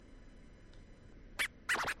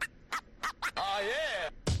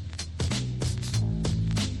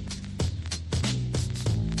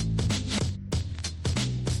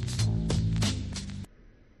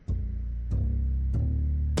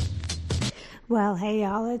Well, hey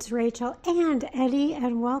y'all, it's Rachel and Eddie,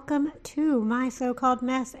 and welcome to my so-called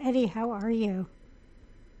mess. Eddie, how are you?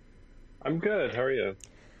 I'm good. How are you?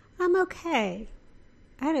 I'm okay.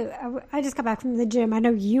 I just got back from the gym. I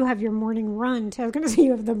know you have your morning run, too. I was going to say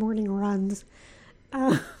you have the morning runs.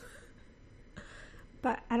 But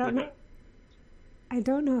I don't know. I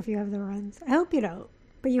don't know if you have the runs. I hope you don't,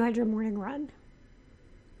 but you had your morning run.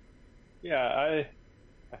 Yeah, I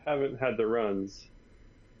haven't had the runs.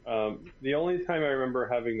 The only time I remember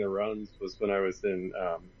having the runs was when I was in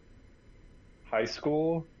high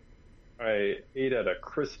school. I ate at a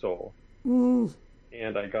Crystal, and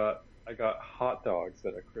I got hot dogs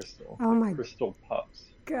at a Crystal. Oh my Crystal Pups.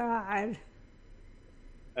 God.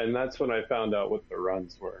 And that's when I found out what the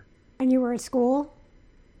runs were. And you were at school?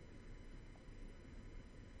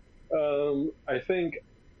 I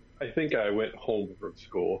think I went home from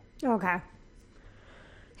school. Okay.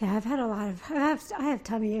 Yeah, I've had a lot of, I have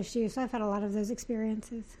tummy issues, so I've had a lot of those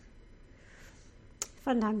experiences.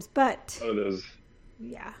 Fun times, but. One of those.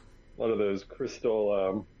 Yeah. One of those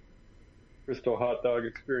Crystal hot dog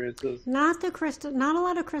experiences. Not a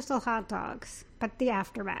lot of Crystal hot dogs, but the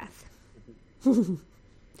aftermath. the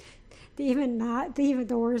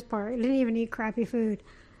worst part. I didn't even eat crappy food.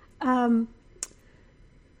 I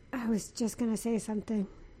was just going to say something.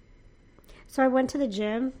 So I went to the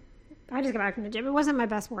gym. I just got back from the gym. It wasn't my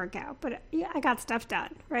best workout, but I got stuff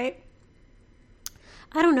done, right?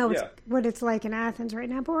 I don't know what it's like in Athens right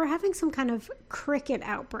now, but we're having some kind of cricket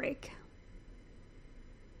outbreak.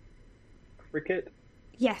 Cricket?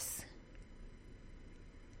 Yes.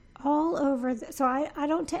 All over. So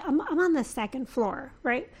I'm on the second floor,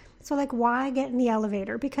 right? So like, why get in the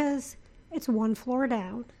elevator? Because it's one floor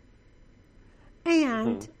down.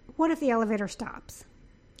 And what if the elevator stops?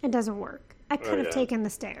 It doesn't work. I could have taken the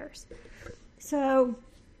stairs. So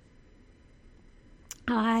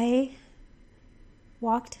I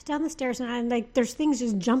walked down the stairs, and I'm like, there's things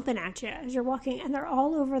just jumping at you as you're walking, and they're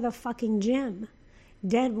all over the fucking gym.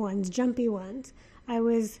 Dead ones, jumpy ones. I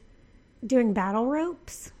was doing battle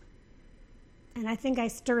ropes, and I think I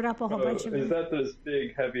stirred up a whole bunch of them. Is that those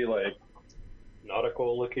big, heavy, like,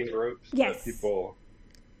 nautical-looking ropes that people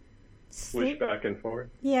switch back and forth?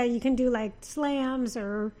 Yeah, you can do, like, slams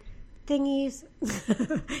or thingies.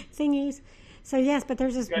 So, yes, but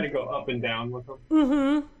there's this... You gotta go up and down with them?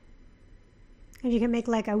 Mm-hmm. And you can make,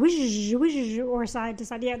 like, a whoosh, whoosh, or side to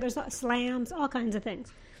side. Yeah, there's slams, all kinds of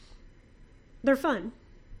things. They're fun.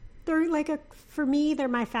 They're like for me, they're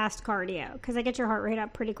my fast cardio because I get your heart rate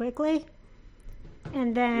up pretty quickly.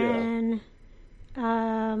 And then,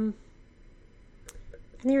 and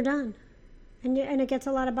you're done. And it gets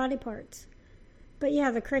a lot of body parts. But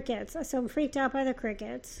yeah, the crickets. So I'm freaked out by the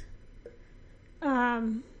crickets.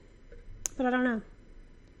 But I don't know.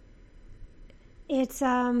 It's,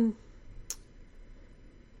 yeah,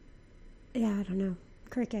 I don't know.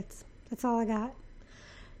 Crickets. That's all I got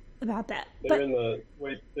about that. They're in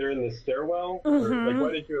the stairwell? Or, like,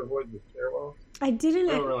 why did you avoid the stairwell? I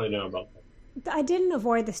don't really know about that. I didn't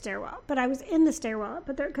avoid the stairwell, but I was in the stairwell.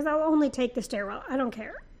 But because I'll only take the stairwell. I don't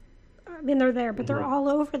care. I mean, they're there, but they're all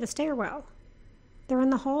over the stairwell. They're in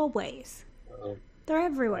the hallways. They're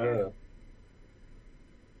everywhere.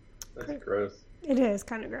 That's gross. It is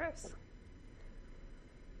kind of gross.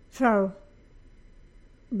 So,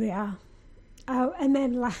 yeah. Oh, and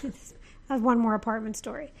then I have one more apartment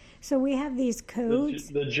story. So we have these codes.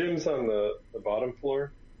 The gym's on the bottom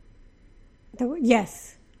floor?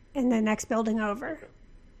 Yes, in the next building over. Okay.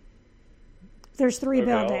 There's three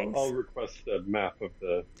buildings. I'll request a map of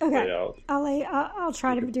the layout. I'll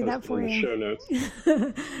try to do that for you. Show notes.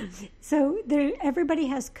 So everybody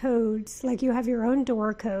has codes. Like you have your own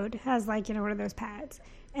door code. Has like one of those pads,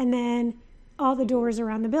 and then all the doors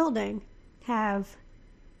around the building have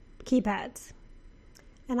keypads.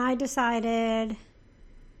 And I decided,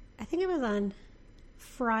 I think it was on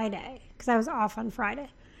Friday, because I was off on Friday,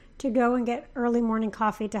 to go and get early morning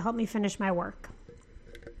coffee to help me finish my work.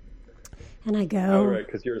 And I go... Oh, right,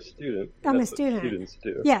 because you're a student. I'm a student. Students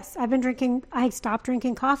do. Yes, I stopped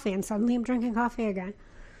drinking coffee, and suddenly I'm drinking coffee again.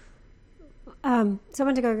 So I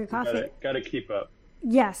went to go get coffee. Got to keep up.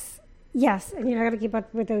 Yes, and I got to keep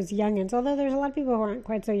up with those youngins, although there's a lot of people who aren't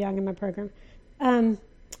quite so young in my program.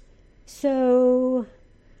 So...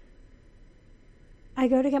 I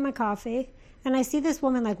go to get my coffee, and I see this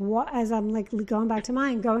woman, like, as I'm, like, going back to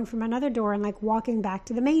mine, going from another door and, like, walking back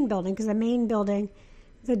to the main building, because the main building,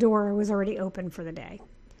 the door was already open for the day.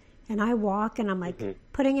 And I walk, and I'm, like,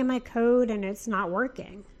 putting in my code, and it's not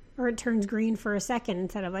working. Or it turns green for a second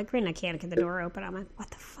instead of, like, green. I can't get the door open. I'm like, what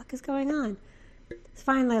the fuck is going on? So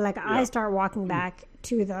finally, like, I start walking back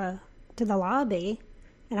to the lobby,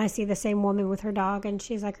 And I see the same woman with her dog, and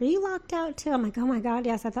she's like, "Are you locked out too?" I'm like, "Oh my God,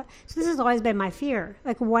 yes." I thought so. This has always been my fear.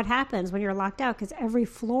 Like, what happens when you're locked out? Because every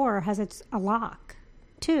floor has a lock,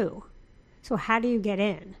 too. So how do you get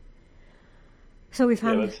in? So we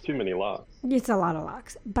found that's too many locks. It's a lot of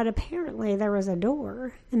locks. But apparently there was a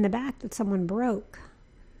door in the back that someone broke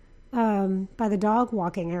by the dog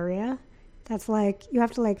walking area. That's like, you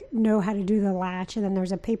have to like know how to do the latch, and then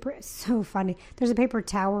there's a paper. It's so funny. There's a paper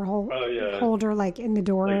towel holder like in the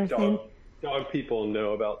door like thing. Dog people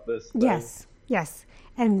know about this thing. Yes.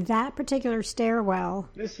 And that particular stairwell.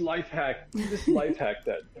 This life hack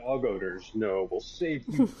that dog owners know will save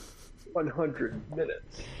you 100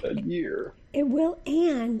 minutes a year. It will,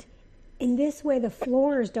 and in this way,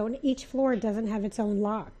 each floor doesn't have its own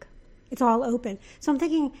lock. It's all open. So I'm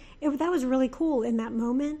thinking, that was really cool in that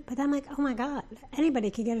moment, but I'm like, oh my God,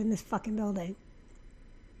 anybody could get in this fucking building.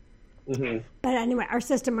 Mm-hmm. But anyway, our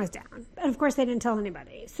system was down. And of course, they didn't tell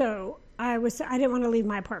anybody. So I didn't want to leave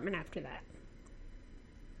my apartment after that.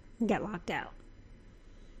 Get locked out.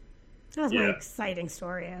 That was my exciting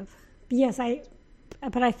story of, yes,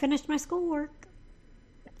 but I finished my schoolwork,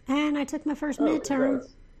 and I took my first midterm.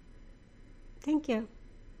 Congrats. Thank you.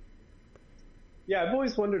 Yeah, I've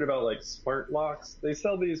always wondered about like smart locks. They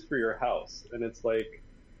sell these for your house, and it's like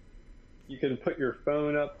you can put your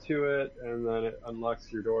phone up to it, and then it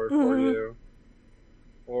unlocks your door for you.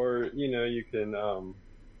 Or, you can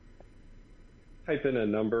type in a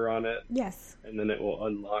number on it. Yes. And then it will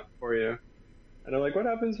unlock for you. And I'm like, what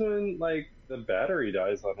happens when like the battery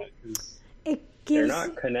dies on it? Because they're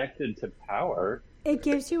not connected to power. It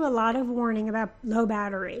gives you a lot of warning about low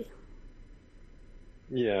battery.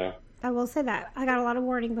 Yeah. I will say that. I got a lot of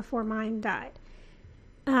warning before mine died.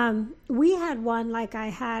 We had one like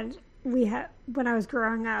when I was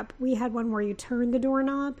growing up, we had one where you turn the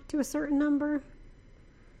doorknob to a certain number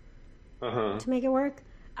to make it work.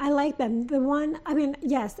 I like them. The one,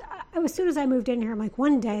 yes, as soon as I moved in here, I'm like,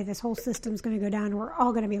 one day this whole system's going to go down and we're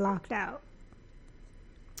all going to be locked out.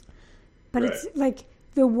 But It's like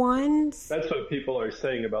the ones... That's what people are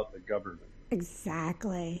saying about the government.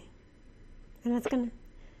 Exactly. And that's going to...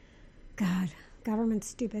 God, government's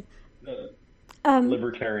stupid.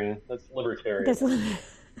 Libertarian. That's libertarian.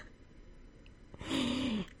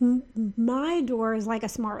 My door is like a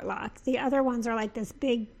smart lock. The other ones are like this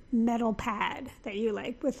big metal pad that you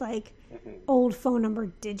like with like old phone number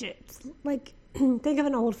digits. Like, think of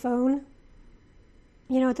an old phone.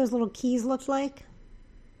 You know what those little keys look like?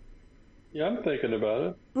 Yeah, I'm thinking about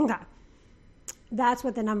it. Okay. That's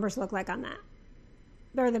what the numbers look like on that.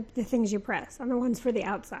 They're the things you press on the ones for the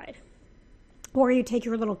outside. Or you take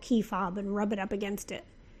your little key fob and rub it up against it.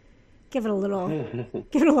 Give it a little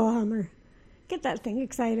hummer. Get that thing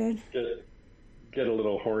excited. Get a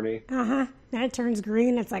little horny. Then it turns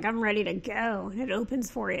green. It's like, I'm ready to go. And it opens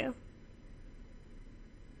for you.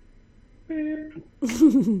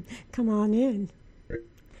 Come on in.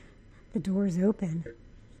 The door's open.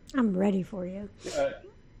 I'm ready for you. Yeah,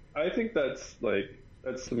 I think that's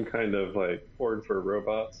some kind of like porn for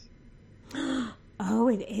robots. Oh,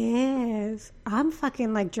 it is. I'm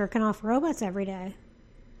fucking like jerking off robots every day.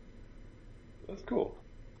 That's cool.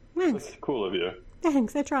 Thanks. That's cool of you.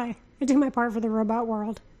 Thanks. I try. I do my part for the robot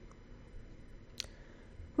world.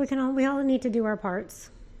 We all need to do our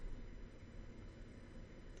parts.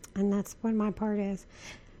 And that's what my part is.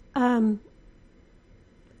 Oh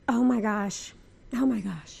my gosh.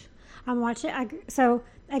 I'm watching. So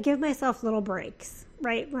I give myself little breaks,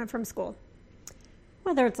 right? From school.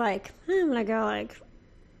 Whether it's like, I'm going to go like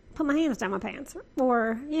put my hands down my pants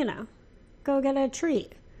or, go get a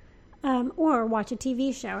treat or watch a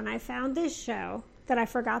TV show. And I found this show that I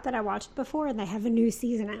forgot that I watched before, and they have a new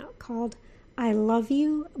season out called I Love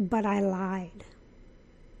You, But I Lied.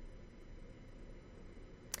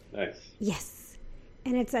 Nice. Yes.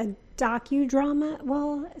 And it's a docudrama.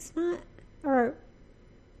 Well, it's not, or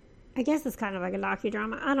I guess it's kind of like a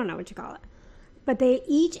docudrama. I don't know what you call it. But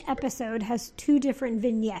each episode has 2 different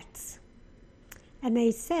vignettes. And they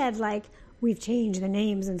said, like, we've changed the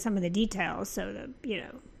names and some of the details so that,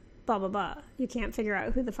 blah, blah, blah. You can't figure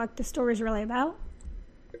out who the fuck the story's really about.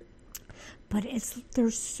 But they're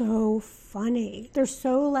so funny. They're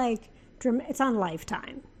so, like, it's on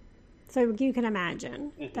Lifetime. So you can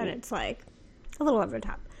imagine that it's, like, a little over the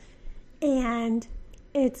top. And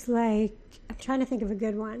it's like, I'm trying to think of a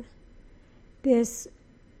good one. This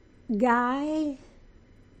guy,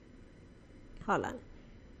 hold on.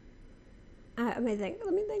 Let me think.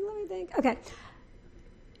 Okay.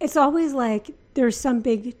 It's always like there's some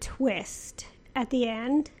big twist at the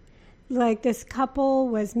end. Like this couple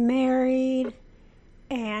was married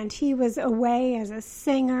and he was away as a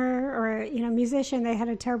singer or, musician. They had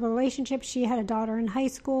a terrible relationship. She had a daughter in high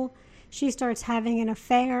school. She starts having an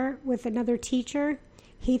affair with another teacher.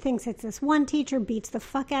 He thinks it's this one teacher, beats the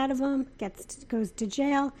fuck out of him, goes to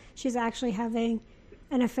jail. She's actually having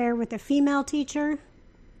an affair with a female teacher,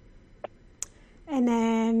 and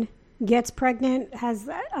then gets pregnant, has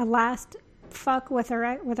a last fuck with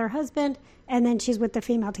her husband, and then she's with the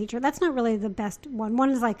female teacher. That's not really the best one. One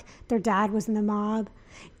is like their dad was in the mob.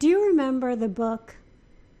 Do you remember the book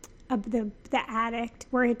of the Addict,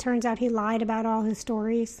 where it turns out he lied about all his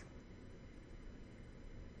stories?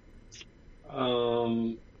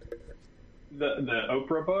 The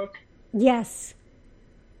Oprah book? Yes.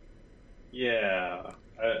 Yeah.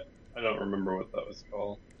 I don't remember what that was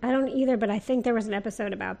called. I don't either, but I think there was an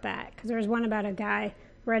episode about that, because there was one about a guy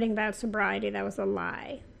writing about sobriety that was a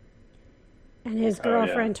lie. And his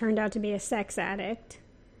girlfriend turned out to be a sex addict.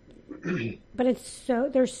 But it's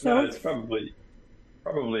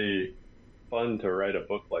probably fun to write a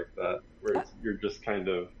book like that, where you're just kind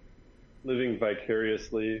of living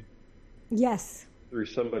vicariously. Yes. Through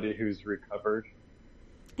somebody who's recovered.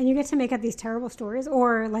 And you get to make up these terrible stories,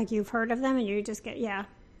 or like you've heard of them and you just get, okay,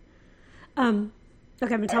 I'm I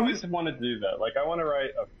always want to do that. Like, I want to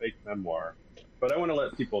write a fake memoir, but I want to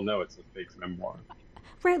let people know it's a fake memoir.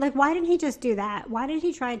 Right, like, why didn't he just do that? Why did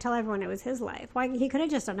he try and tell everyone it was his life? Why he could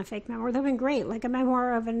have just done a fake memoir? That would have been great, like a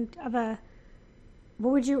memoir of a.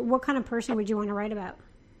 What kind of person would you want to write about?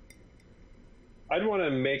 I'd want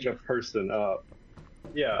to make a person up.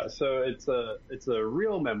 Yeah, so it's a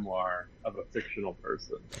real memoir of a fictional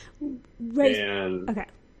person. Right. And okay.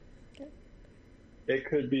 It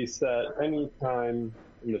could be set any time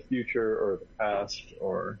in the future or the past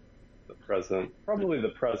or the present. Probably the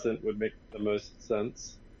present would make the most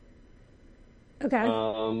sense. Okay.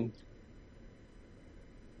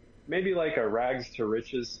 Maybe like a rags to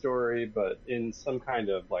riches story, but in some kind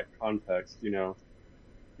of like context,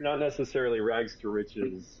 not necessarily rags to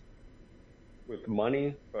riches with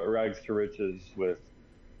money, but rags to riches with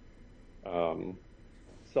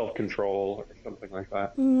self-control or something like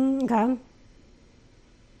that. Okay.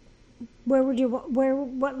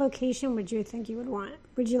 What location would you think you would want?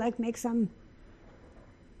 Would you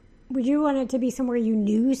would you want it to be somewhere you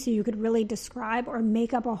knew so you could really describe, or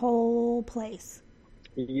make up a whole place?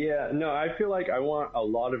 Yeah, no, I feel like I want a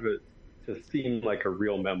lot of it to seem like a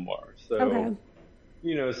real memoir. So,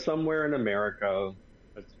 somewhere in America,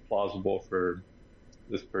 it's plausible for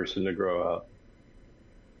this person to grow up,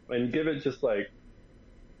 and give it just like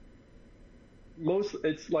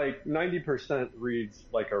it's like 90% reads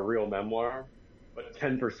like a real memoir, but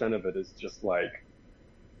 10% of it is just like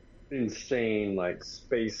insane, like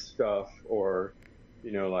space stuff, or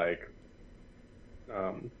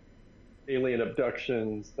alien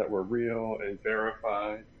abductions that were real and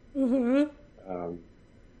verified. Mm-hmm.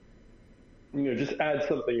 Just add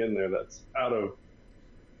something in there that's out of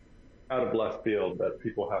left field that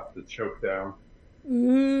people have to choke down.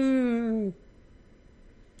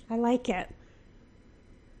 I like it.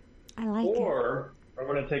 Or I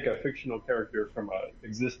want to take a fictional character from an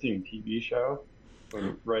existing TV show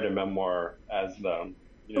and write a memoir as them.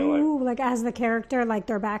 Like as the character, like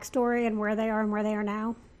their backstory and where they are and where they are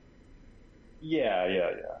now.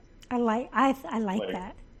 Yeah. I like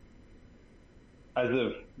that. As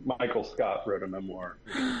if Michael Scott wrote a memoir.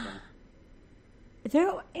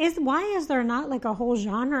 Why is there not like a whole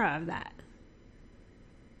genre of that?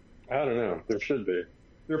 I don't know. There should be.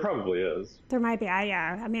 There probably is. There might be.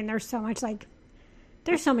 I mean, there's so much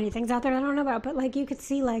there's so many things out there I don't know about, but like you could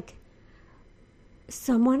see like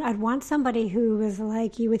I'd want somebody who was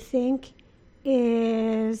like, you would think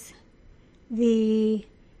is the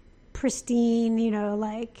pristine,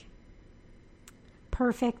 like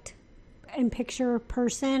perfect in picture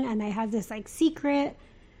person, and they have this like secret.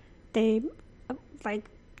 They're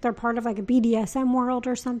part of like a BDSM world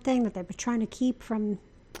or something that they've been trying to keep from.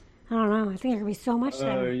 I don't know. I think there could be so much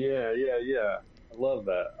there. Oh, yeah. I love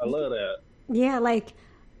that. Yeah, like,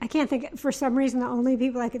 I can't think, for some reason, the only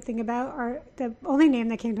people I could think about the only name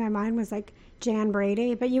that came to my mind was, like, Jan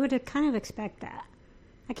Brady, but you would kind of expect that.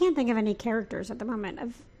 I can't think of any characters at the moment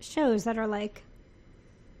of shows that are, like,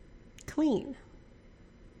 clean.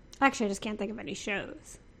 Actually, I just can't think of any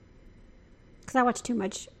shows. Because I watch too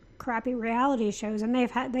much crappy reality shows, and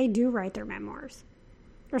they do write their memoirs.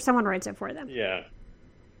 Or someone writes it for them. Yeah.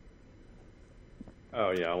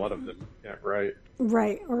 Oh, yeah, a lot of them can't write.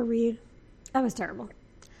 Right, or read. That was terrible.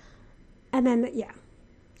 And then,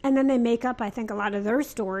 And then they make up, I think, a lot of their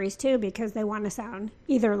stories, too, because they want to sound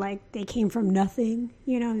either like they came from nothing,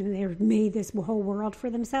 and they made this whole world for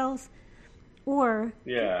themselves, or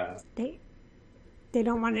yeah, they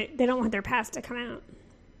don't want it. They don't want their past to come out.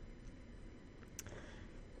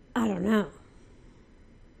 I don't know.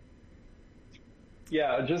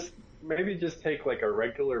 Yeah, maybe just take like a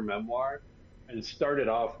regular memoir and start it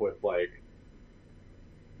off with like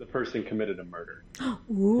the person committed a murder,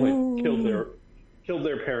 like killed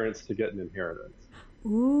their parents to get an inheritance,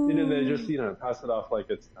 and then they just pass it off like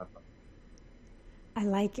it's nothing. I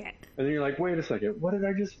like it. And then you're like, wait a second, what did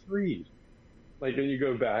I just read? Like, and you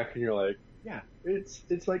go back and you're like, yeah,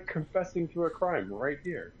 it's like confessing to a crime right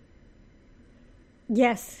here.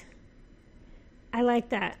 Yes, I like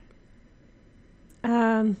that.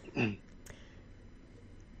 I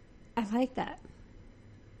like that.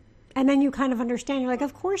 And then you kind of understand. You're like,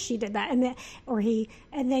 of course she did that, and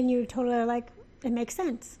then you totally are like, it makes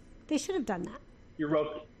sense. They should have done that. You're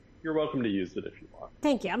welcome to use it if you want.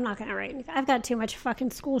 Thank you. I'm not going to write anything. I've got too much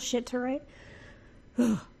fucking school shit to write.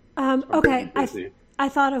 Okay, I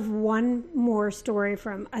thought of one more story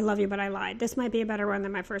from I Love You But I Lied. This might be a better one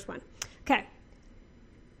than my first one. Okay.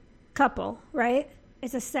 Couple, right?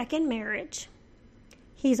 It's a second marriage.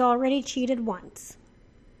 He's already cheated once.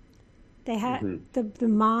 They had the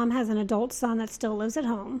mom has an adult son that still lives at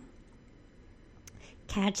home.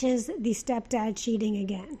 Catches the stepdad cheating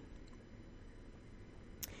again.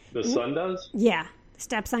 The son does? Yeah, the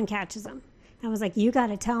stepson catches him. I was like, you got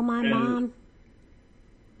to tell my mom.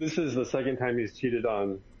 This is the second time he's cheated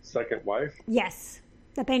on second wife? Yes,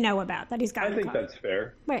 that they know about, that he's got. I think that's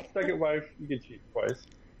fair. Right. Second wife, you can cheat twice.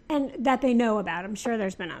 And that they know about. I'm sure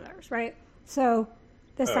there's been others, right? So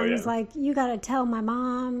the son's like, you got to tell my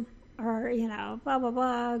mom, or, blah, blah,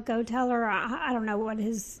 blah, go tell her. I don't know what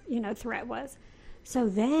his, threat was. So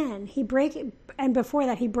then and before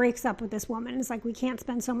that, he breaks up with this woman. It's like, we can't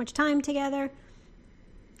spend so much time together.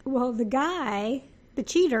 Well, the guy, the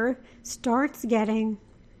cheater, starts getting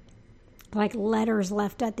like letters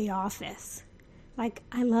left at the office. Like,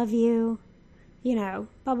 I love you, blah,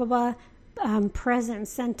 blah, blah.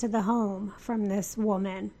 Presents sent to the home from this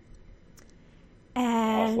woman.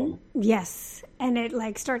 And awesome. Yes. And it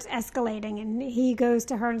like starts escalating, and he goes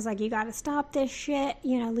to her and is like, you got to stop this shit,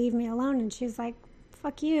 leave me alone. And she's like,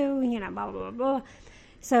 fuck you, blah, blah, blah, blah.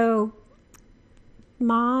 So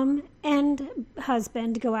mom and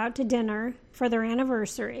husband go out to dinner for their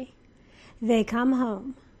anniversary. They come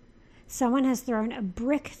home. Someone has thrown a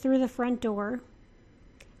brick through the front door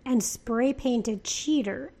and spray painted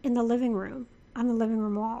cheater in the living room, on the living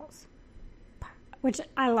room walls. Which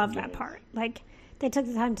I love that part. Like, they took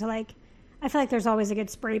the time to I feel like there's always a good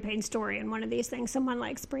spray paint story in one of these things.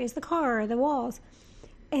 Someone sprays the car or the walls.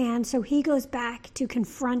 And so he goes back to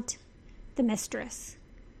confront the mistress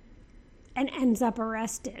and ends up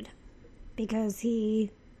arrested because I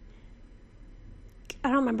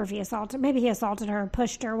don't remember if maybe he assaulted her,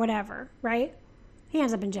 pushed her, whatever, right? He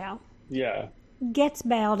ends up in jail. Yeah. Gets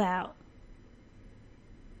bailed out.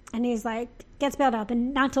 And he's like, gets bailed out, but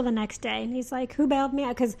not till the next day. And he's like, who bailed me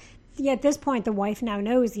out? Because at this point, the wife now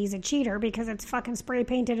knows he's a cheater because it's fucking spray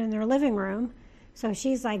painted in their living room. So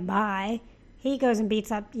she's like, bye. He goes and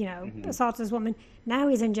beats up, assaults this woman. Now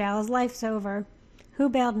he's in jail. His life's over. Who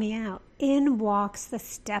bailed me out? In walks the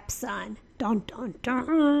stepson. Dun, dun,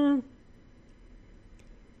 dun.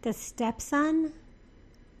 The stepson,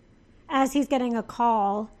 as he's getting a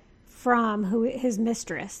call from his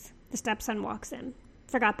mistress, the stepson walks in.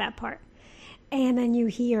 Forgot that part. And then you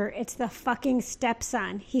hear it's the fucking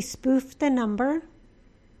stepson. He spoofed the number.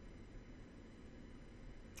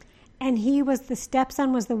 And the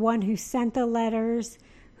stepson was the one who sent the letters,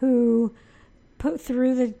 who put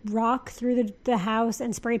through the rock through the house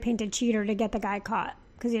and spray painted cheater to get the guy caught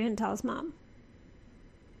because he didn't tell his mom.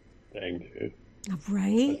 Dang, dude.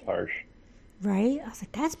 Right? That's harsh. Right? I was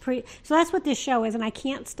like, that's pretty... So that's what this show is, and I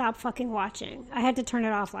can't stop fucking watching. I had to turn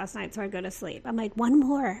it off last night so I go to sleep. I'm like, one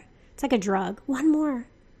more. It's like a drug. One more.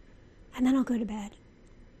 And then I'll go to bed.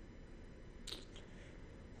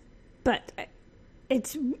 But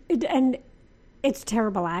it's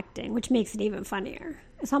terrible acting, which makes it even funnier.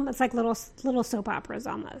 It's almost like little soap operas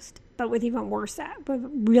almost, but with even worse, but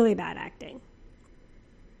really bad acting.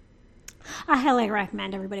 I highly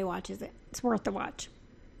recommend everybody watches it. It's worth the watch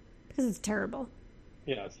because it's terrible.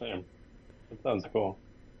 Yeah, same. That sounds cool.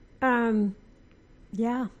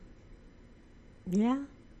 Yeah. And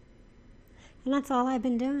that's all I've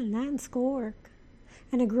been doing. That and schoolwork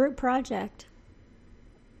and a group project.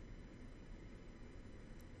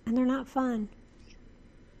 And they're not fun.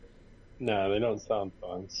 No, they don't sound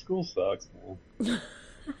fun. School sucks, man.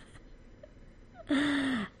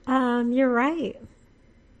 You're right.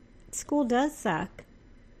 School does suck.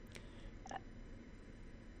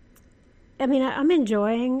 I mean,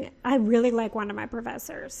 I really like one of my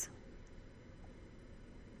professors.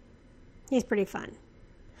 He's pretty fun.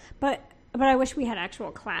 But I wish we had actual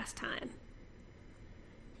class time.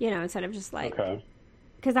 You know, instead of just like... Okay.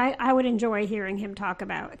 Because I would enjoy hearing him talk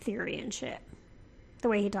about theory and shit. The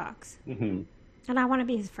way he talks. Mm-hmm. And I want to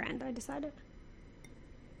be his friend, I decided.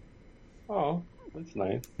 Oh, that's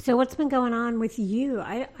nice. So what's been going on with you?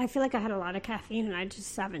 I feel like I had a lot of caffeine and I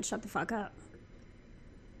just haven't shut the fuck up.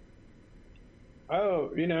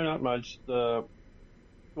 Oh, not much. The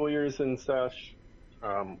school year's in sesh.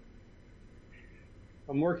 I'm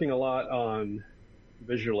working a lot on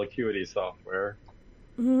visual acuity software.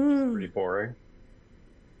 It's pretty boring.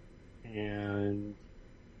 And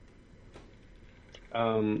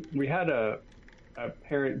we had a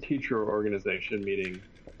parent-teacher organization meeting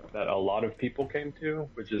that a lot of people came to,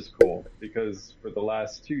 which is cool because for the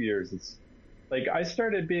last 2 years, it's like I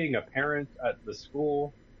started being a parent at the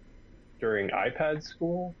school during iPad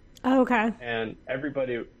school. Oh, okay. And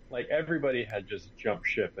everybody had just jumped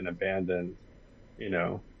ship and abandoned,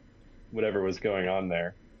 whatever was going on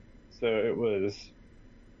there. So it was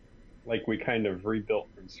like we kind of rebuilt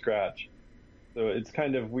from scratch. So it's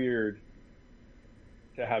kind of weird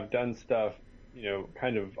to have done stuff,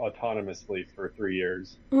 kind of autonomously for 3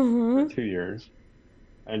 years, or 2 years.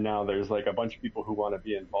 And now there's like a bunch of people who want to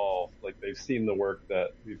be involved. Like they've seen the work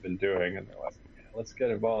that we've been doing and they're like, yeah, let's get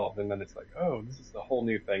involved. And then it's like, oh, this is a whole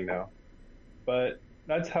new thing now. But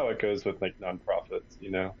that's how it goes with like nonprofits,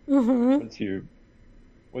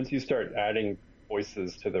 Once you start adding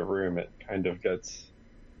voices to the room, it kind of gets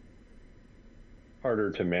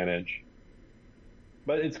harder to manage.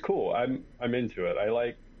 But it's cool. I'm into it. I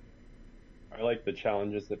like the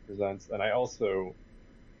challenges it presents, and I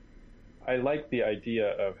like the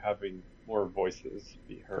idea of having more voices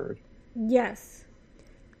be heard. Yes.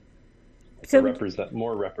 So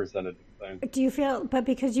more representative thing. Do you feel, but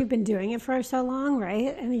because you've been doing it for so long,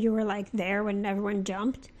 right? And you were like there when everyone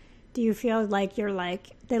jumped, do you feel like you're like,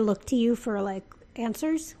 they look to you for like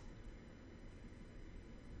answers?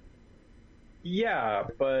 Yeah,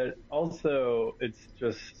 but also it's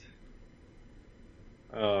just,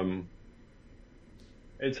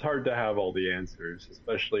 it's hard to have all the answers,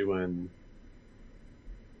 especially when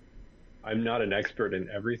I'm not an expert in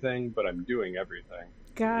everything, but I'm doing everything.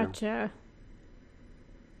 Gotcha.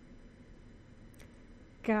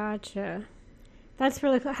 Gotcha. That's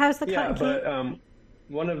really cool. How's the cotton candy? Yeah, but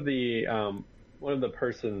one of the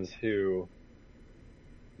persons who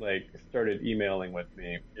like started emailing with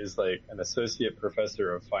me is like an associate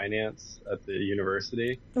professor of finance at the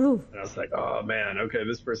university. Ooh. And I was like, oh man, okay,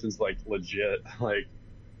 this person's like legit. Like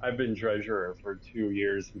I've been treasurer for 2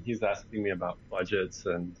 years and he's asking me about budgets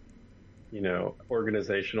and,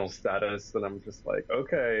 organizational status. And I'm just like,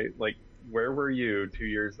 okay, like where were you 2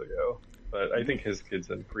 years ago? But I think his kid's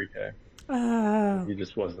in pre-K. Oh. He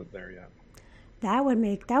just wasn't there yet. That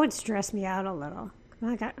would stress me out a little.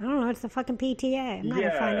 Like, I don't know, it's the fucking PTA. I'm not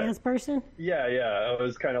a finance person. Yeah. I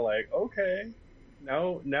was kind of like, okay,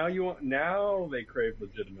 now they crave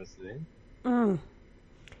legitimacy. Yeah,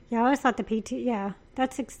 I always thought the PTA, yeah,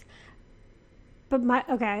 that's,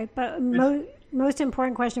 most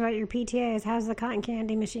important question about your PTA is how's the cotton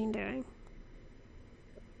candy machine doing?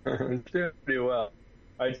 It's doing pretty well.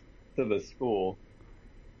 I to the school.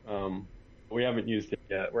 We haven't used it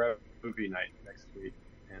yet. We're at movie night next week,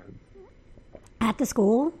 and at the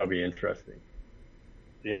school. That'll be interesting.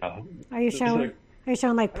 Yeah. Are you showing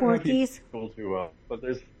like Porky's? School too well, but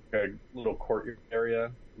there's a little courtyard area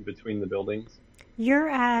in between the buildings. You're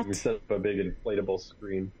at. We set up a big inflatable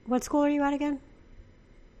screen. What school are you at again?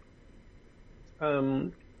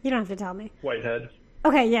 You don't have to tell me. Whitehead.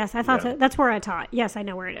 Okay. Yes, I thought so. That's where I taught. Yes, I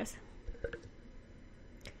know where it is.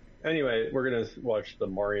 Anyway, we're going to watch the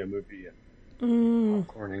Mario movie and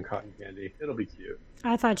popcorn and cotton candy. It'll be cute.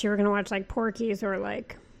 I thought you were going to watch like Porky's or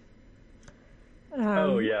like...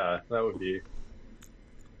 oh, yeah. That would be...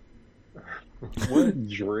 What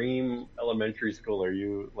dream elementary school are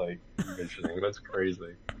you, like, envisioning? That's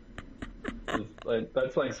crazy.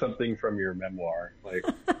 That's like something from your memoir. Like,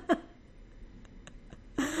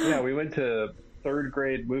 yeah, we went to 3rd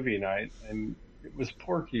grade movie night, and it was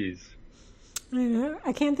Porky's. I know.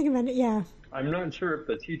 I can't think of any. Yeah. I'm not sure if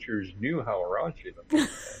the teachers knew how raunchy the movie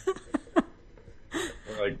was.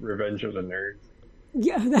 Like Revenge of the Nerds.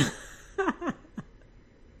 Yeah.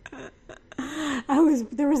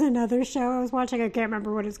 There was another show I was watching. I can't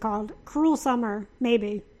remember what it's called. Cruel Summer,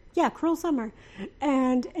 maybe. Yeah, Cruel Summer.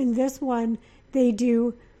 And in this one, they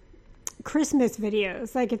do Christmas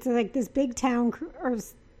videos. Like it's like this big town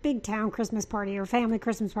Christmas party or family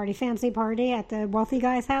Christmas party, fancy party at the wealthy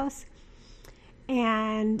guy's house.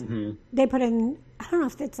 And they put in I don't know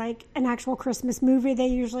if it's like an actual Christmas movie they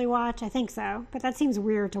usually watch. I think so, but that seems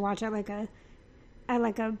weird to watch at like a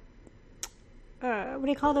what do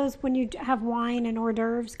you call those when you have wine and hors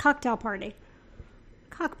d'oeuvres? Cocktail party.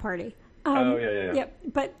 Cock party. Yeah. Yep,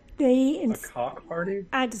 but they... A cock party?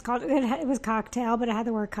 I just called it... It was cocktail, but it had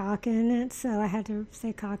the word cock in it, so I had to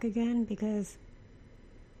say cock again because...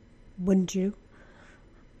 Wouldn't you?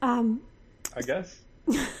 I guess.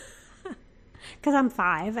 Because I'm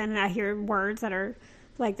 5, and I hear words that are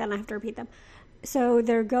like that, and I have to repeat them. So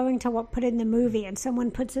they're going to put in the movie, and someone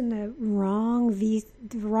puts in the wrong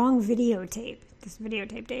videotape. This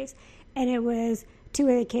videotape days, and it was 2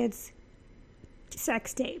 of the kids'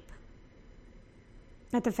 sex tape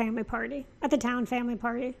at the family party, at the town family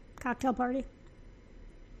party, cocktail party.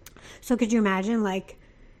 So could you imagine, like,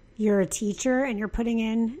 you're a teacher and you're putting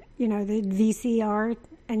in, the VCR,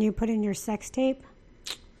 and you put in your sex tape?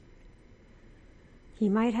 You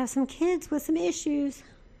might have some kids with some issues.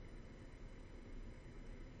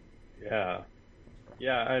 Yeah,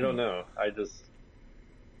 I don't know.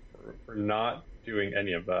 We're not doing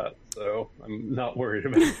any of that, so I'm not worried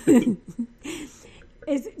about it.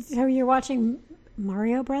 So you're watching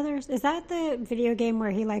Mario Brothers? Is that the video game where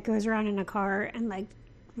he like goes around in a car and like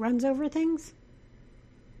runs over things?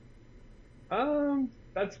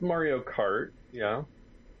 That's Mario Kart, yeah.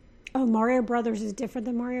 Oh, Mario Brothers is different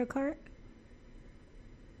than Mario Kart?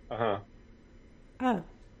 Uh-huh. Oh.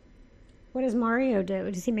 What does Mario do?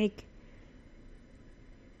 Does he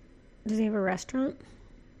have a restaurant?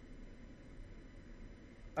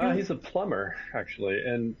 He's a plumber, actually.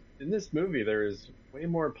 And in this movie, there is way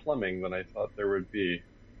more plumbing than I thought there would be.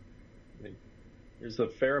 There's a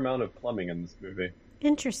fair amount of plumbing in this movie.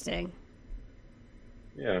 Interesting.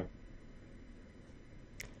 Yeah.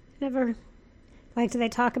 Never... do they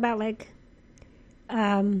talk about,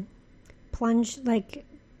 plunge,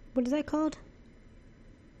 what is that called?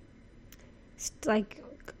 Why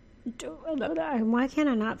can't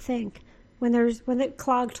I not think? When they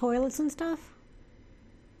clog toilets and stuff?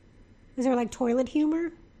 Is there, toilet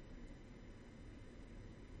humor?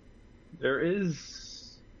 There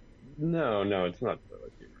is... No, it's not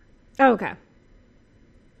toilet humor. Oh, okay.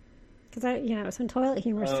 Because, some toilet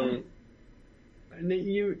humor stuff. And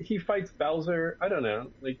he fights Bowser. I don't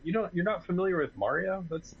know. You're not familiar with Mario?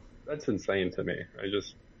 That's insane to me.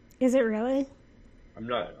 Is it really? I'm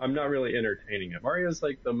not really entertaining it. Mario's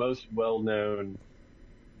the most well-known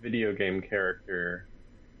video game character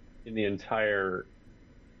in the entire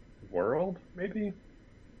world, maybe?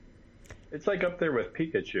 It's up there with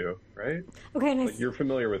Pikachu, right? Okay, and you're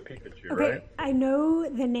familiar with Pikachu, okay, right? I know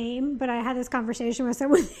the name, but I had this conversation with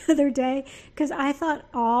someone the other day because I thought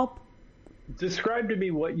Describe to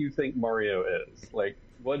me what you think Mario is.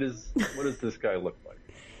 What does this guy look like?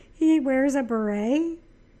 He wears a beret.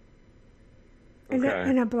 Okay.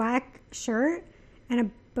 And a black shirt and a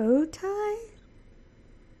bow tie.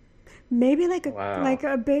 Maybe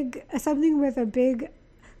a big something with a big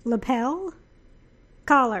lapel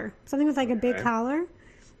collar, something with a big collar,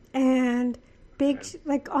 and big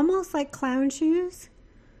almost like clown shoes,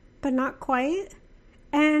 but not quite.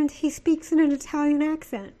 And he speaks in an Italian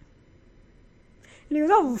accent. And he goes,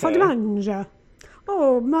 "Oh, Formangia.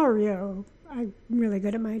 Oh, Mario." I'm really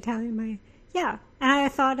good at my Italian. Yeah. And I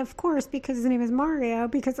thought, of course, because his name is Mario,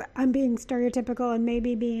 because I'm being stereotypical and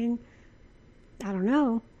maybe being, I don't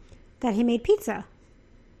know, that he made pizza.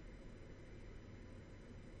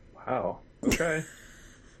 Wow. Okay.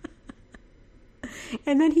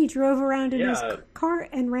 And then he drove around in his car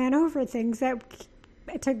and ran over things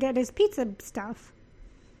to get his pizza stuff.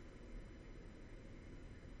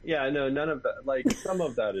 Yeah, no, none of that. Some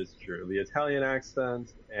of that is true. The Italian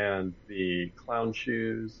accent and the clown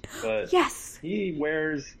shoes. But yes, he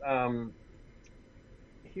wears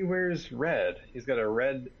red. He's got a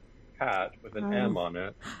red hat with an M on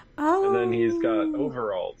it. Oh. And then he's got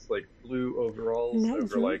overalls, blue overalls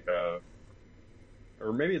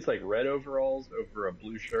or maybe it's red overalls over a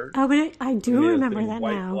blue shirt. Oh, but I do remember that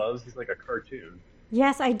white now. White gloves. He's like a cartoon.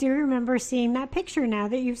 Yes, I do remember seeing that picture now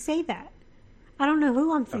that you say that. I don't know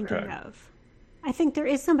who I'm thinking of. I think there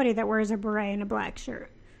is somebody that wears a beret and a black shirt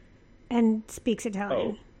and speaks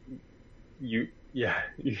Italian. Oh, you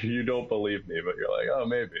don't believe me, but you're oh,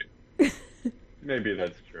 maybe. Maybe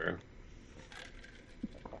that's true.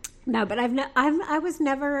 No, but I was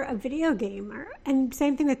never a video gamer. And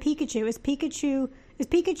same thing with Pikachu. Is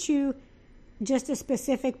Pikachu just a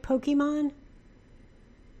specific Pokemon?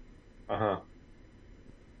 Uh-huh.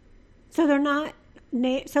 So they're not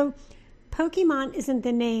so Pokemon isn't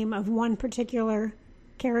the name of one particular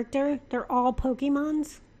character. They're all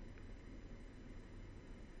Pokemons.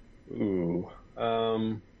 Ooh.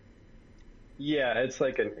 Yeah, it's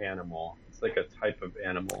like an animal. It's like a type of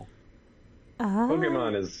animal. Oh.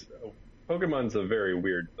 Pokemon is Pokemon's a very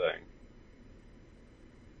weird thing.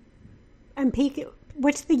 And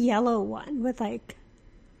what's the yellow one with like,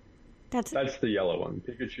 that's, That's the yellow one.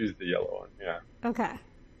 Pikachu's the yellow one. Yeah. okay.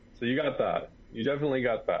 So you got that. You definitely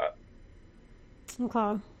got that.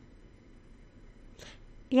 Okay.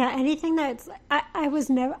 Yeah, anything that's, I was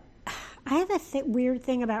never, I have a weird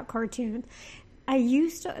thing about cartoons. I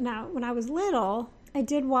used to, now, when I was little, I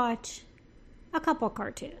did watch a couple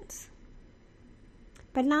cartoons.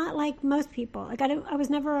 But not like most people. Like, I was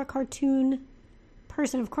never a cartoon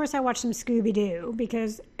person. Of course, I watched some Scooby-Doo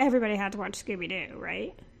because everybody had to watch Scooby-Doo,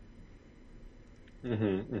 right?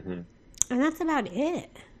 Mm-hmm. Mm-hmm. And that's about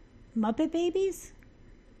it. Muppet Babies?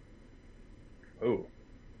 Oh.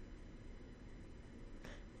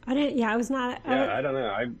 I didn't, yeah, I was not. Yeah, I don't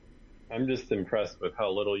know. I'm just impressed with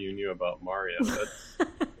how little you knew about Mario.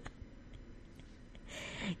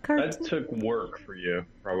 That took work for you,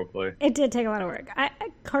 probably. It did take a lot of work.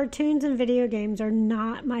 Cartoons and video games are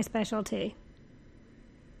not my specialty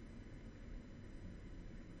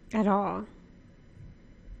at all.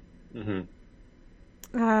 Mm-hmm.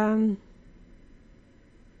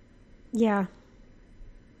 Yeah.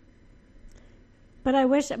 But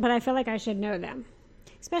I feel like I should know them.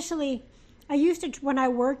 Especially, I used to, when I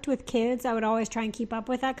worked with kids, I would always try and keep up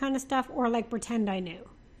with that kind of stuff or like pretend I knew.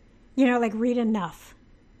 You know, like read enough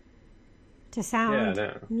to sound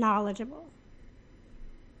knowledgeable.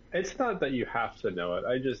 It's not that you have to know it.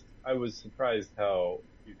 I was surprised how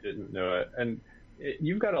you didn't know it. And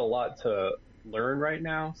you've got a lot to learn right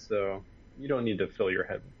now, so you don't need to fill your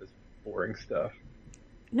head with this boring stuff.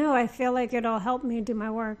 No, I feel like it'll help me do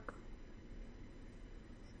my work.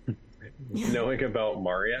 Knowing about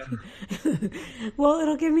Mario? Well,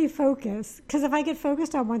 it'll give me focus. Because if I get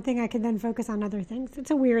focused on one thing, I can then focus on other things.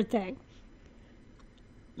 It's a weird thing.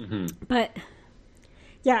 Mm-hmm. But,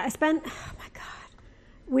 yeah, oh my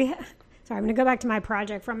God. Sorry, I'm going to go back to my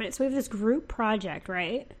project for a minute. So we have this group project,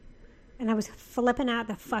 right? And I was flipping out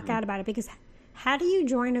the fuck out about it because how do you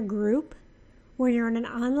join a group when you're in an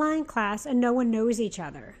online class and no one knows each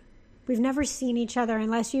other? We've never seen each other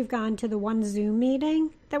unless you've gone to the one Zoom meeting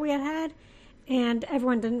that we had, and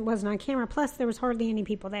everyone wasn't on camera. Plus, there was hardly any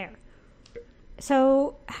people there.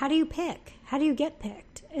 So how do you pick? How do you get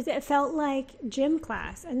picked? It felt like gym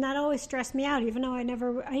class, and that always stressed me out, even though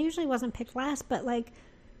I usually wasn't picked last, but like,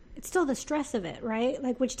 it's still the stress of it, right?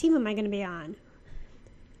 Like, which team am I going to be on?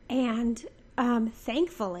 And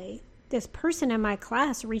thankfully, this person in my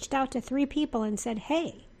class reached out to 3 people and said,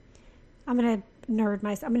 hey, I'm going to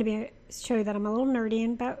show you that I'm a little nerdy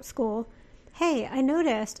about school. Hey, I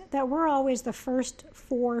noticed that we're always the first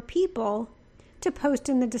 4 people to post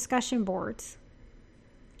in the discussion boards.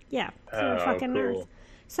 Yeah, so we're fucking nerds.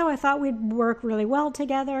 So I thought we'd work really well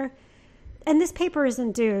together. And this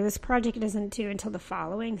project isn't due until the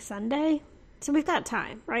following Sunday. So we've got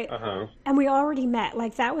time, right? Uh-huh. And we already met.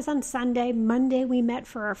 Like, that was on Sunday. Monday, we met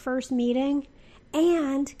for our first meeting.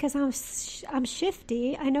 And because I'm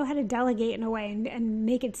shifty, I know how to delegate in a way and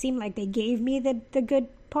make it seem like they gave me the good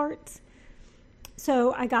parts.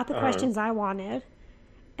 So I got the questions I wanted.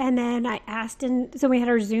 And then I asked, so we had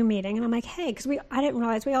our Zoom meeting. And I'm like, hey, because I didn't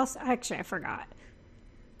realize I forgot.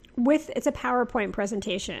 It's a PowerPoint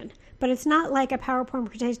presentation. But it's not like a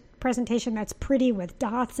PowerPoint presentation that's pretty with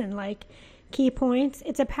dots and like key points.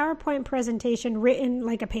 It's a PowerPoint presentation written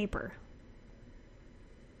like a paper.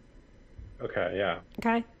 Okay, yeah.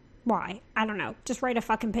 Okay? Why? I don't know. Just write a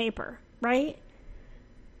fucking paper, right?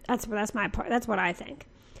 That's my part. That's what I think.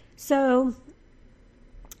 So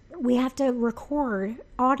we have to record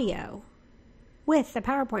audio with the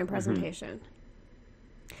PowerPoint presentation.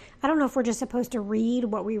 Mm-hmm. I don't know if we're just supposed to read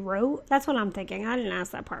what we wrote. That's what I'm thinking. I didn't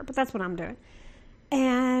ask that part, but that's what I'm doing.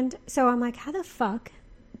 And so I'm like, how the fuck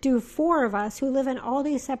do 4 of us who live in all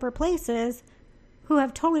these separate places who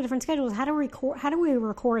have totally different schedules, how do we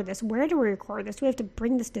record this? Where do we record this? Do we have to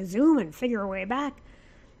bring this to Zoom and figure a way back?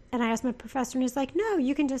 And I asked my professor, and he's like, no,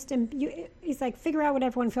 you can just, he's like, figure out what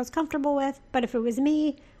everyone feels comfortable with. But if it was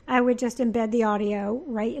me, I would just embed the audio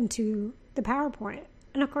right into the PowerPoint.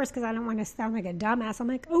 And of course, because I don't want to sound like a dumbass, I'm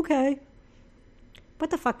like, okay. What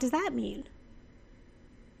the fuck does that mean?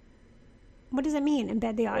 What does it mean,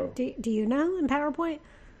 embed the audio? Do you know in PowerPoint?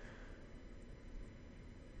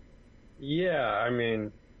 Yeah, I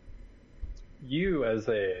mean, you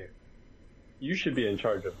should be in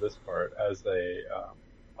charge of this part as a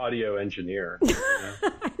audio engineer. You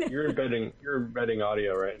know? You're embedding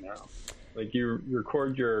audio right now. Like, you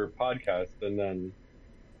record your podcast and then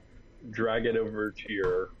drag it over to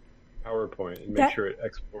your PowerPoint and make sure it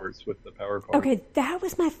exports with the PowerPoint. Okay, that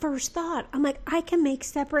was my first thought. I'm like, I can make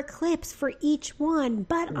separate clips for each one,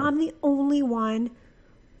 but I'm the only one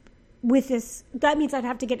with this. That means I'd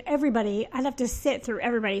have to get everybody, I'd have to sit through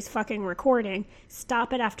everybody's fucking recording,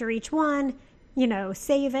 stop it after each one,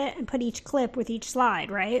 save it, and put each clip with each slide,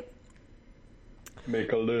 right?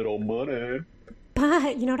 Make a little money.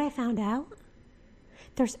 But you know what I found out?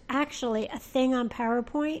 There's actually a thing on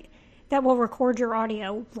PowerPoint that will record your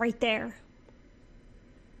audio right there.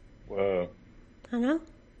 Whoa. I know.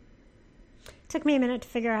 Took me a minute to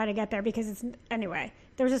figure out how to get there because anyway,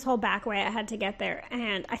 there was this whole back way I had to get there,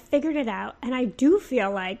 and I figured it out, and I do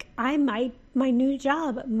feel like my new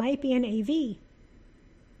job might be an AV.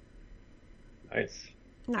 Nice.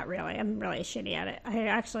 Not really. I'm really shitty at it. I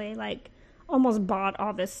actually almost bought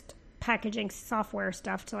all this packaging software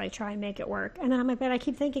stuff to try and make it work. And then I'm like, but I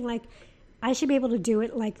keep thinking I should be able to do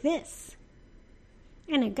it like this.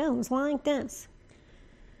 And it goes like this.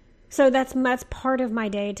 So that's part of my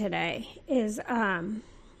day today is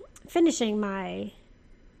finishing I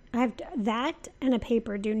have that and a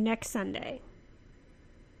paper due next Sunday.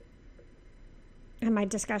 And my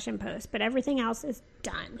discussion post. But everything else is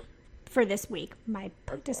done for this week. My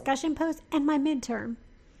discussion post and my midterm.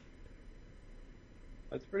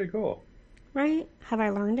 That's pretty cool. Right? Have I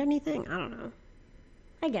learned anything? I don't know.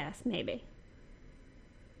 I guess, maybe.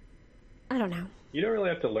 I don't know. You don't really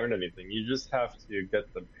have to learn anything. You just have to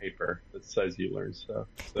get the paper that says you learned stuff.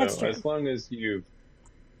 So That's true. as long as you've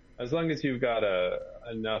got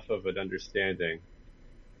enough of an understanding.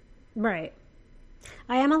 Right.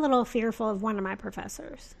 I am a little fearful of one of my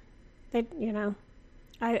professors. I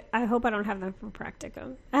hope I don't have them for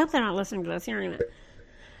practicum. I hope they're not listening to this, hearing it.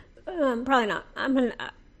 Probably not.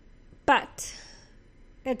 But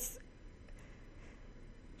it's,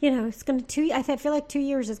 it's going to, I feel like 2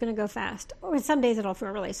 years is going to go fast. Or some days it'll feel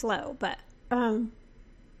really slow, but,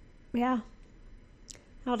 yeah,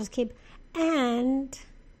 I'll just keep, and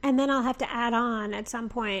then I'll have to add on at some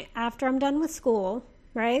point after I'm done with school,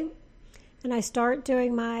 right? And I start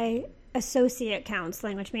doing my associate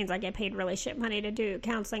counseling, which means I get paid really shit money to do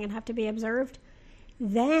counseling and have to be observed.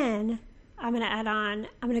 Then I'm going to add on,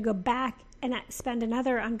 I'm going to go back and spend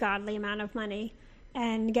another ungodly amount of money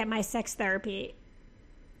and get my sex therapy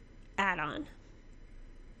add-on.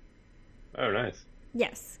 Oh, nice.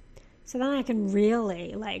 Yes. So then I can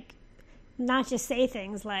really, not just say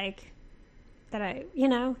things like that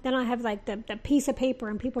then I have, the piece of paper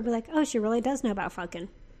and people be like, oh, she really does know about fucking.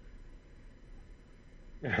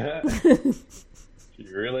 She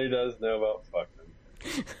really does know about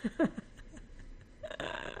fucking.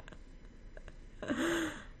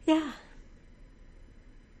 Yeah.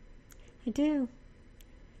 I do.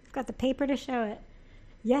 I've got the paper to show it.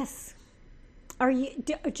 Yes.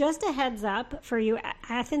 Just a heads up for you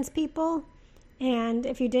Athens people, and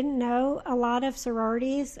if you didn't know, a lot of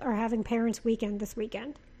sororities are having Parents' Weekend this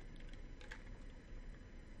weekend.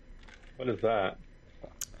 What is that?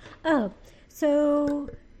 Oh, so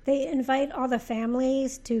they invite all the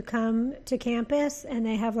families to come to campus, and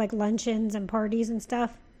they have luncheons and parties and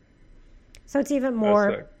stuff. So it's even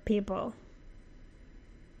more people.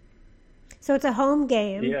 So it's a home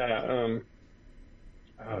game. Yeah.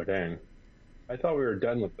 Oh, dang. I thought we were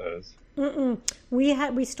done with those.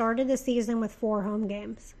 We started the season with 4 home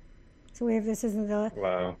games. So this is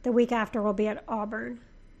the week after we'll be at Auburn.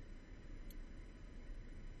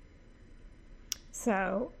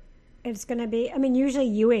 So it's going to be, usually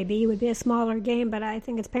UAB would be a smaller game, but I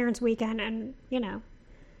think it's Parents' Weekend and,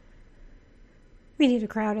 we need a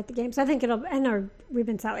crowd at the game. So I think we've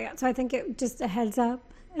been selling out. So I think just a heads up,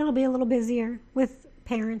 it'll be a little busier with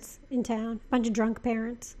parents in town. A bunch of drunk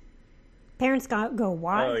parents. Parents go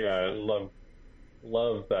wild. Oh, yeah. I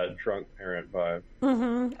love that drunk parent vibe.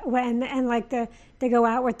 Mm-hmm. And they go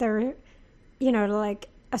out with their, to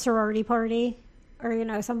a sorority party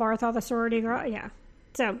or, some bar with all the sorority girls. Yeah.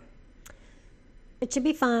 So it should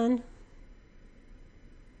be fun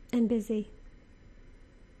and busy.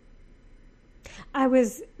 I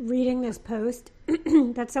was reading this post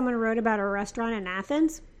that someone wrote about a restaurant in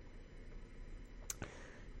Athens.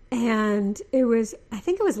 And I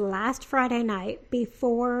think it was last Friday night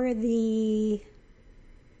before who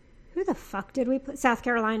the fuck did we put? South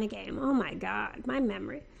Carolina game. Oh my God, my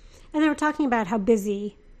memory. And they were talking about how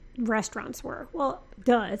busy restaurants were. Well,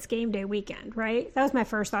 duh, it's game day weekend, right? That was my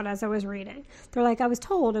first thought as I was reading. They're like, I was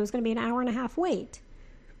told it was going to be an hour and a half wait.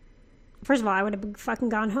 First of all, I would have fucking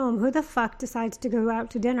gone home. Who the fuck decides to go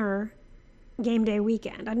out to dinner game day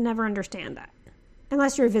weekend? I'd never understand that.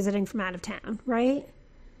 Unless you're visiting from out of town, right?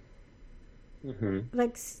 Mm-hmm.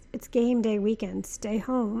 It's game day weekend. Stay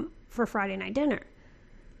home for Friday night dinner.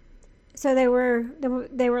 So they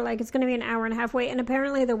were like, it's going to be an hour and a half wait. And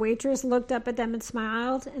apparently the waitress looked up at them and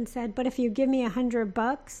smiled and said, "But if you give me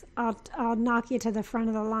 $100, I'll knock you to the front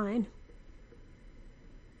of the line."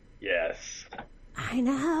 Yes. I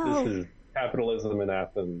know. This is capitalism in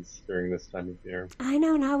Athens during this time of year. I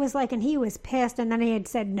know, and I was like, and he was pissed, and then he had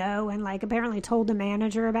said no, and like apparently told the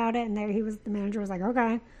manager about it, and there he was. The manager was like,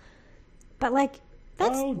 "Okay," but like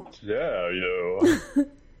that's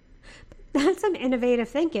that's some innovative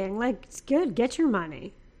thinking. Like, it's good, get your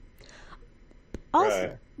money.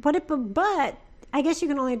 Also, right. but I guess you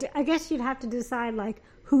can only. I guess you'd have to decide like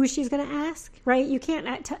who she's going to ask, right? You can't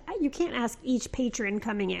ask each patron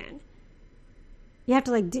coming in. You have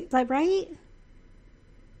to right?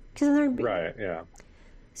 Because right, yeah.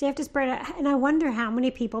 So you have to spread out, and I wonder how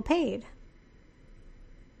many people paid.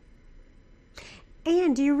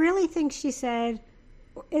 And do you really think she said?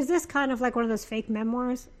 Is this kind of like one of those fake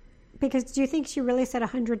memoirs? Because do you think she really said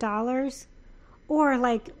 $100, or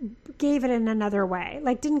like gave it in another way?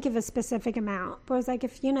 Like didn't give a specific amount, but was like,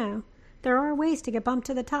 if there are ways to get bumped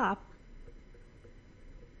to the top.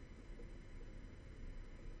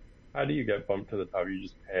 How do you get bumped to the top? You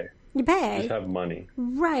just pay. You pay. You just have money.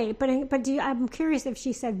 Right, but I'm curious if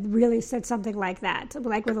she really said something like that,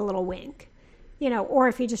 like with a little wink, or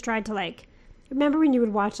if he just tried to like. Remember when you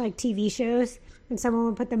would watch like TV shows and someone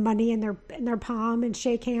would put the money in their palm and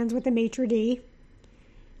shake hands with the maitre d'?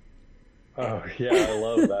 Oh yeah, I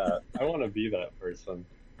love that. I want to be that person.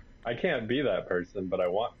 I can't be that person, but I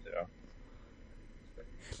want to.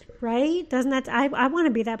 Right? Doesn't that? I want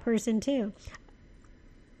to be that person too.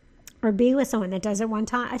 Or be with someone that does it one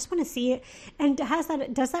time. I just want to see it. And does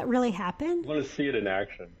that really happen? I want to see it in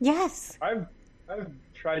action. Yes. I've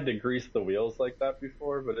tried to grease the wheels like that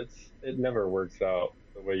before, but it never works out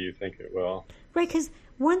the way you think it will. Right, because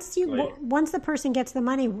once the person gets the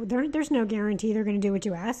money, there's no guarantee they're going to do what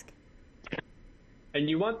you ask. And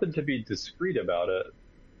you want them to be discreet about it,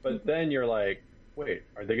 but then you're like, wait,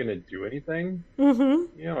 are they going to do anything?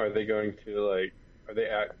 Mm-hmm. Are they going to are they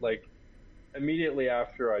act like? Immediately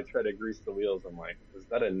after I try to grease the wheels, I'm like, is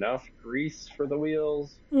that enough grease for the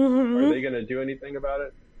wheels? Mm-hmm. Are they going to do anything about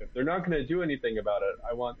it? If they're not going to do anything about it,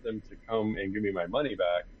 I want them to come and give me my money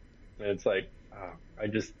back. And it's like, I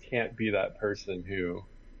just can't be that person who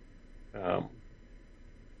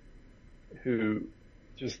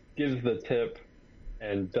just gives the tip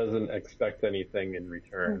and doesn't expect anything in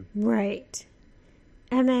return. Right.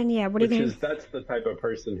 And then, yeah, that's the type of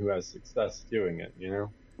person who has success doing it,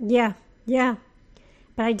 Yeah. Yeah,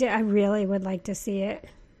 but I really would like to see it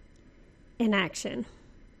in action.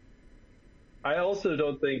 I also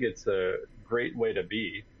don't think it's a great way to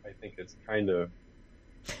be. I think it's kind of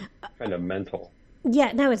mental.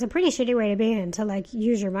 Yeah, no, it's a pretty shitty way to be in, to like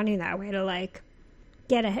use your money that way to like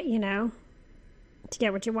get to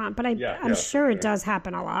get what you want. But I'm sure it does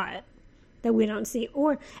happen a lot that we don't see.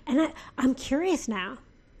 I'm curious now.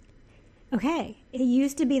 Okay, it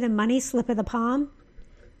used to be the money slip of the palm.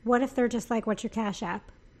 What if they're just like, what's your Cash App?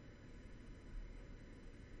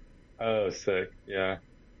 Oh, sick. Yeah.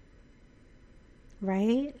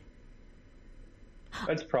 Right?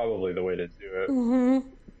 That's probably the way to do it. Mm-hmm.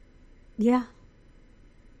 Yeah.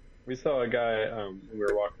 We saw a guy when we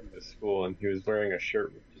were walking to school, and he was wearing a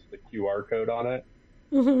shirt with just the QR code on it.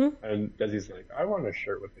 Mm-hmm. And Desi's like, I want a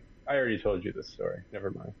shirt with I already told you this story. Never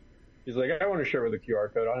mind. He's like, I want a shirt with a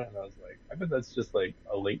QR code on it. And I was like, I bet that's just like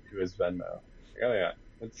a link to his Venmo. Like, oh, yeah.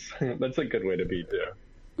 That's a good way to be too.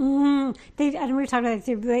 And we were talking about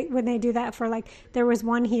it when they do that for like, there was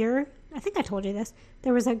one here. I think I told you this.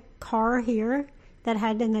 There was a car here that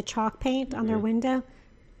had in the chalk paint on their window.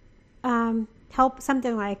 Help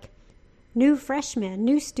something like new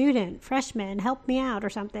student, freshman, help me out or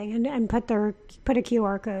something, and put a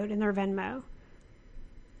QR code in their Venmo.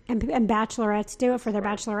 And bachelorettes do it for their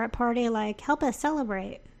bachelorette party, like help us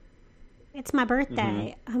celebrate. It's my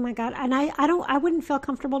birthday. Oh my God. And I wouldn't feel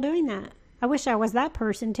comfortable doing that. I wish I was that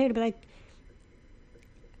person too, to be like,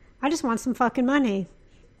 I just want some fucking money.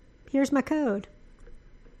 Here's my code.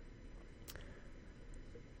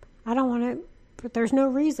 I don't want it, but there's no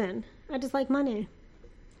reason. I just like money.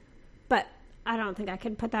 But I don't think I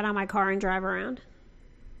could put that on my car and drive around.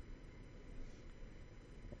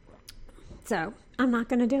 So I'm not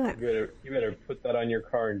going to do it. You better put that on your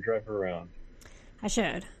car and drive around. I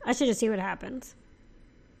should just see what happens.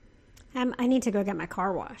 I need to go get my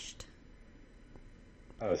car washed.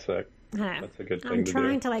 Oh, sick. That's a good thing to do. I'm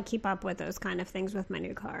trying to like keep up with those kind of things with my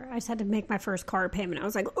new car. I just had to make my first car payment. I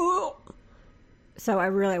was like, oh. So I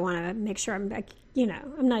really want to make sure I'm like,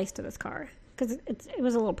 I'm nice to this car because it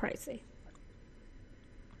was a little pricey.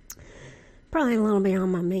 Probably a little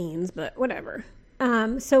beyond my means, but whatever.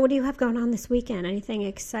 So what do you have going on this weekend? Anything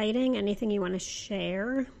exciting? Anything you want to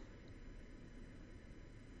share?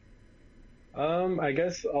 I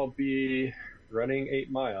guess I'll be running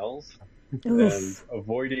 8 miles Oof.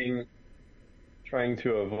 and trying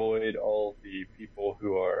to avoid all the people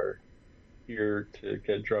who are here to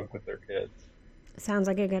get drunk with their kids. Sounds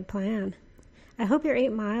like a good plan. I hope your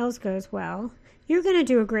 8 miles goes well. You're going to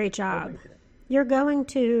do a great job. You're going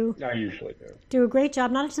to I usually do a great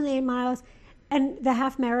job, not just in the 8 miles and the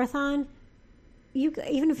half marathon.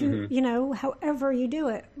 Even if you, however you do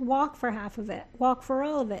it, walk for half of it, walk for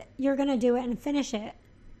all of it. You're going to do it and finish it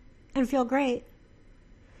and feel great.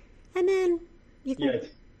 And then you can... Yes.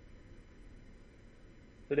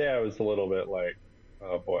 Today I was a little bit like,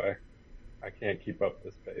 oh boy, I can't keep up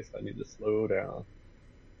this pace. I need to slow down.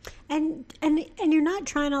 And you're not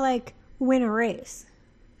trying to like win a race.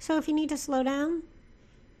 So if you need to slow down,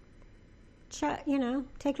 take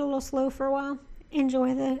it a little slow for a while.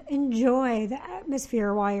 Enjoy the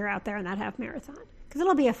atmosphere while you're out there in that half marathon, because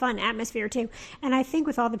it'll be a fun atmosphere too. And I think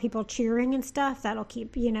with all the people cheering and stuff, that'll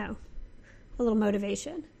keep a little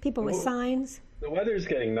motivation. People with signs. The weather's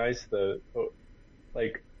getting nice though.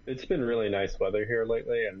 Like it's been really nice weather here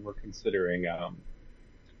lately, and we're considering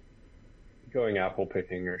going apple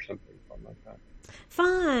picking or something fun like that.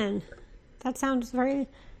 Fun. That sounds very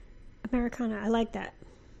Americana. I like that.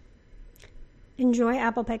 Enjoy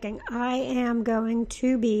apple picking. I am going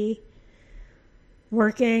to be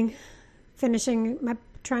working,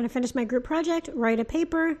 trying to finish my group project, write a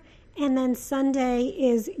paper, and then Sunday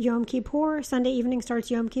is Yom Kippur. Sunday evening starts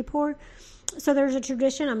Yom Kippur. So there's a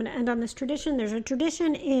tradition. I'm going to end on this tradition. There's a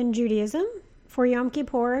tradition in Judaism for Yom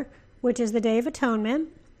Kippur, which is the Day of Atonement,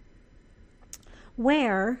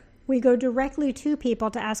 where we go directly to people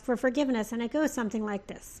to ask for forgiveness, and it goes something like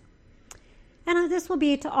this. And this will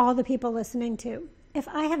be to all the people listening too. If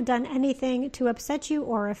I have done anything to upset you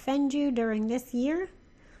or offend you during this year,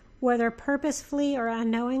 whether purposefully or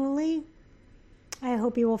unknowingly, I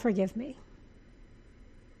hope you will forgive me.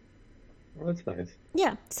 Well, that's nice.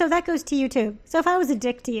 Yeah, so that goes to you too. So if I was a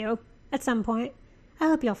dick to you at some point, I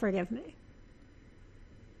hope you'll forgive me.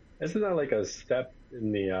 Isn't that like a step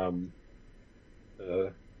in the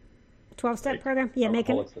 12-step program? Yeah,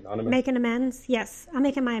 making amends. Yes, I'm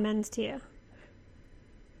making my amends to you.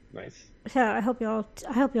 Nice. So I hope you'll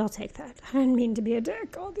take that. I didn't mean to be a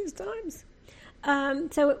dick all these times.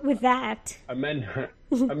 So with that,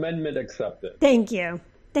 amendment accepted. Thank you.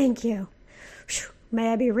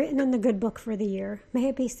 May I be written in the good book for the year. May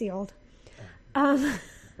it be sealed.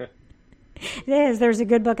 There's a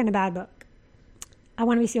good book and a bad book. I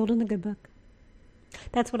want to be sealed in the good book.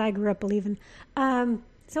 That's what I grew up believing.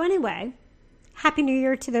 So anyway, Happy New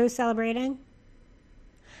Year to those celebrating.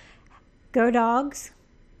 Go Dogs.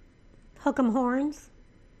 Hook 'em horns.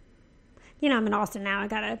 I'm in Austin now.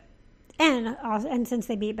 And since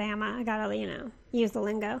they beat Bama, I gotta, use the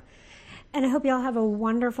lingo. And I hope y'all have a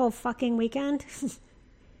wonderful fucking weekend.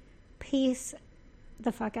 Peace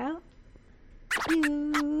the fuck out.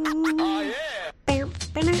 Oh, yeah.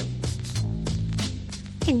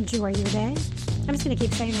 Enjoy your day. I'm just gonna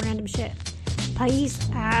keep saying random shit. Peace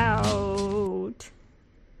out.